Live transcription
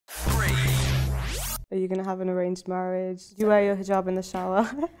Are you going to have an arranged marriage? Do you wear your hijab in the shower?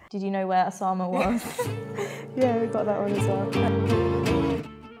 Did you know where Osama was? Yeah, we got that one as well.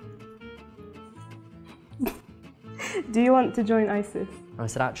 Do you want to join ISIS? I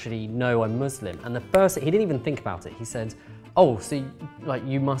said, actually, no, I'm Muslim. And the first, he didn't even think about it. He said, oh, so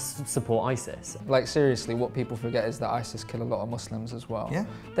you must support ISIS. Like seriously, what people forget is that ISIS kill a lot of Muslims as well. Yeah.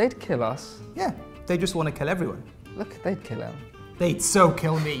 They'd kill us. Yeah, they just want to kill everyone. Look, they'd kill him. They'd so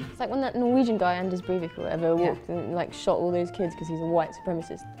kill me. It's like when that Norwegian guy, Anders Breivik or whatever, walked and like shot all those kids because he's a white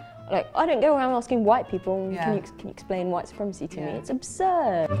supremacist. Like, I don't go around asking white people, can you explain white supremacy to me? It's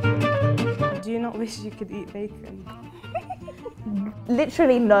absurd. Do you not wish you could eat bacon?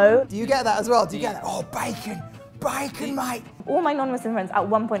 Literally no. Do you get that as well? Do you get that? Oh, bacon! Bacon, mate! All my non-Muslim friends at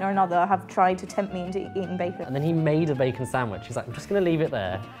one point or another have tried to tempt me into eating bacon. And then he made a bacon sandwich. He's like, I'm just going to leave it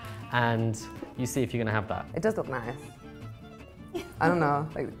there and you see if you're going to have that. It does look nice. I don't know,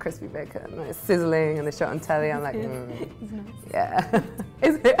 like crispy bacon, like sizzling and they show it on telly, I'm like, It's nice. yeah.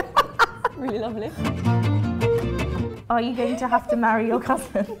 Is it? Really lovely. Are you going to have to marry your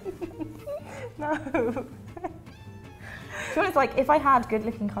cousin? No. So it's like, if I had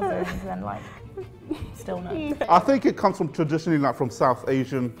good-looking cousins, then like, still no. I think it comes from traditionally like from South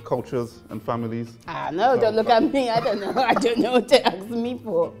Asian cultures and families. No, don't look at me, I don't know. I don't know what to ask me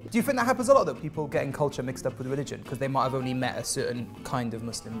for. Do you think that happens a lot, though, people getting culture mixed up with religion? Because they might have only met a certain kind of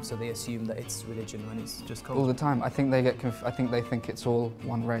Muslim, so they assume that it's religion when it's just culture. All the time. I think they think it's all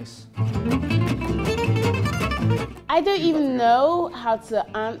one race. I don't even know how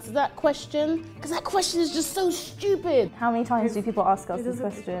to answer that question, because that question is just so stupid. How many times do people ask us this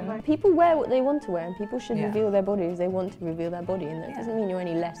question? People wear what they want to wear and people should reveal their body as they want to reveal their body, and that doesn't mean you're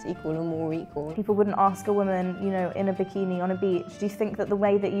any less equal or more equal. People wouldn't ask a woman, you know, in a bikini on a beach, do you think that the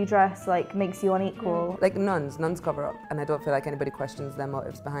way that you dress like makes you unequal? Like nuns cover up, and I don't feel like anybody questions their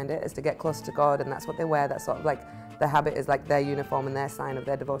motives behind it. It's to get close to God, and that's what they wear. That's sort of like their habit is like their uniform and their sign of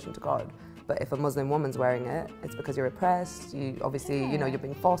their devotion to God. But if a Muslim woman's wearing it, it's because you're oppressed, you obviously, you know, you're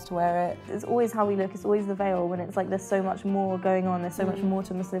being forced to wear it. It's always how we look, it's always the veil, when it's like there's so much more going on, there's so much more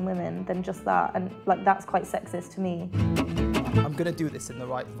to Muslim women than just that, and like that's quite sexist to me. I'm going to do this in the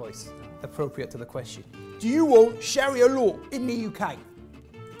right voice, appropriate to the question. Do you want Sharia law in the UK?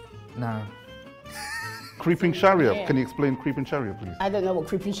 No. Creeping Sharia. Can you explain creeping Sharia, please? I don't know what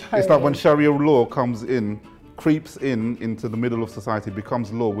creeping Sharia It's like when Sharia law comes in, creeps into the middle of society,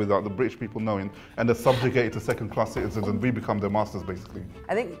 becomes law without the British people knowing, and they're subjugated to second-class citizens, and we become their masters, basically.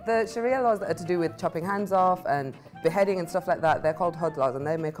 I think the Sharia laws that are to do with chopping hands off and beheading and stuff like that, they're called HUD laws, and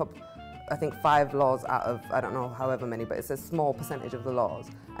they make up, I think, 5 laws out of, I don't know, however many, but it's a small percentage of the laws,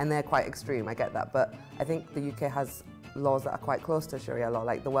 and they're quite extreme, I get that, but I think the UK has laws that are quite close to Sharia law,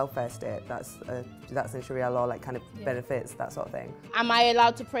 like the welfare state, that's in Sharia law, like kind of benefits, that sort of thing. Am I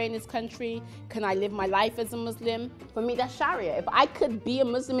allowed to pray in this country? Can I live my life as a Muslim? For me, that's Sharia. If I could be a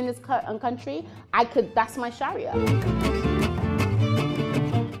Muslim in this country, that's my Sharia.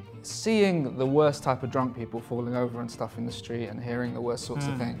 Seeing the worst type of drunk people falling over and stuff in the street and hearing the worst sorts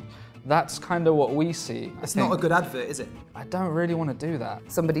of things, that's kind of what we see. It's not a good advert, is it? I don't really want to do that.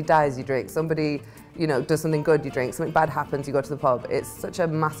 Somebody dies, you drink. Somebody, you know, does something good, you drink. Something bad happens, you go to the pub. It's such a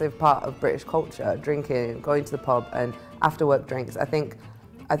massive part of British culture, drinking, going to the pub, and after work drinks. I think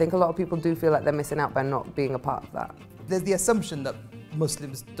a lot of people do feel like they're missing out by not being a part of that. There's the assumption that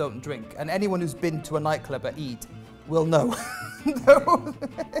Muslims don't drink, and anyone who's been to a nightclub at Eid will know. No.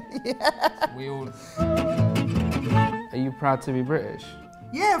 Yeah. We all... Are you proud to be British?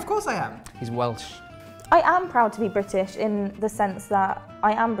 Yeah, of course I am. He's Welsh. I am proud to be British in the sense that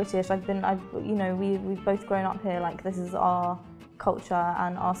I am British. You know, we've both grown up here. Like, this is our culture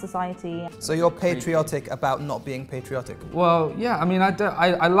and our society. So you're patriotic about not being patriotic? Well, yeah. I mean,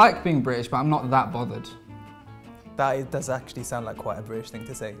 I like being British, but I'm not that bothered. That does actually sound like quite a British thing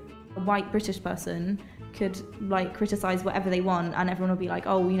to say. A white British person could like criticise whatever they want, and everyone will be like,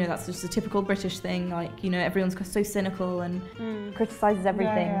 oh, you know, that's just a typical British thing, like, you know, everyone's so cynical and criticises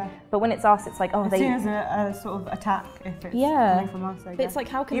everything. Yeah. But when it's us, it's like, oh, it's they... seen as a sort of attack if it's coming from us, I guess. But it's like,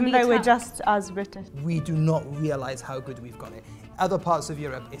 how can even though we're just as British. We do not realise how good we've got it. Other parts of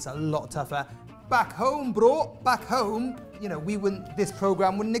Europe, it's a lot tougher. Back home, bro, back home, you know, this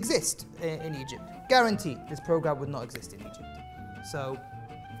programme wouldn't exist in Egypt. Guaranteed, this programme would not exist in Egypt. So,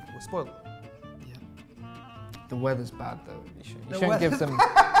 we're spoiled. The weather's bad though. You shouldn't give them.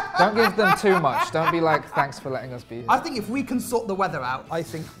 Don't give them too much. Don't be like, thanks for letting us be here. I think if we can sort the weather out, I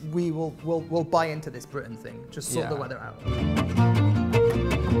think we'll buy into this Britain thing. Just sort the weather out.